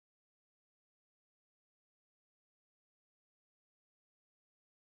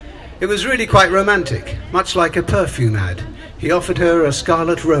It was really quite romantic, much like a perfume ad. He offered her a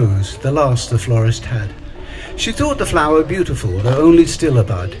scarlet rose, the last the florist had. She thought the flower beautiful, though only still a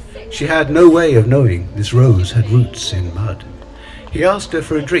bud. She had no way of knowing this rose had roots in mud. He asked her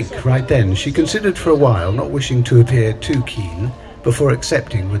for a drink right then. She considered for a while, not wishing to appear too keen, before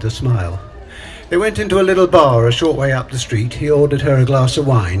accepting with a smile. They went into a little bar a short way up the street. He ordered her a glass of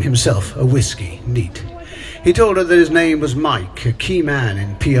wine, himself a whiskey, neat. He told her that his name was Mike, a key man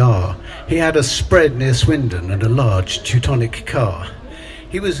in PR. He had a spread near Swindon and a large Teutonic car.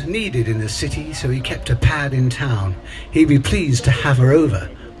 He was needed in the city, so he kept a pad in town. He'd be pleased to have her over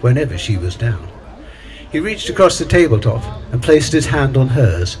whenever she was down. He reached across the tabletop and placed his hand on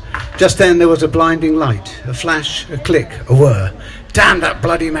hers. Just then there was a blinding light, a flash, a click, a whir. "Damn that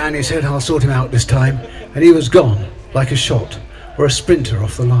bloody man," he said, "I'll sort him out this time." And he was gone, like a shot, or a sprinter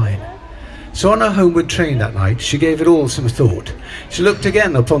off the line. So on her homeward train that night, she gave it all some thought. She looked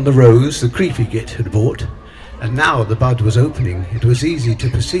again upon the rose the creepy git had bought. And now the bud was opening. It was easy to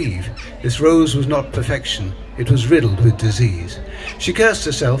perceive. This rose was not perfection. It was riddled with disease. She cursed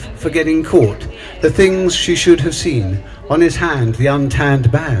herself for getting caught. The things she should have seen. On his hand, the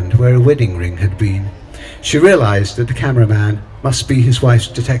untanned band where a wedding ring had been. She realized that the cameraman must be his wife's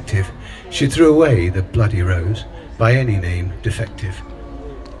detective. She threw away the bloody rose, by any name defective.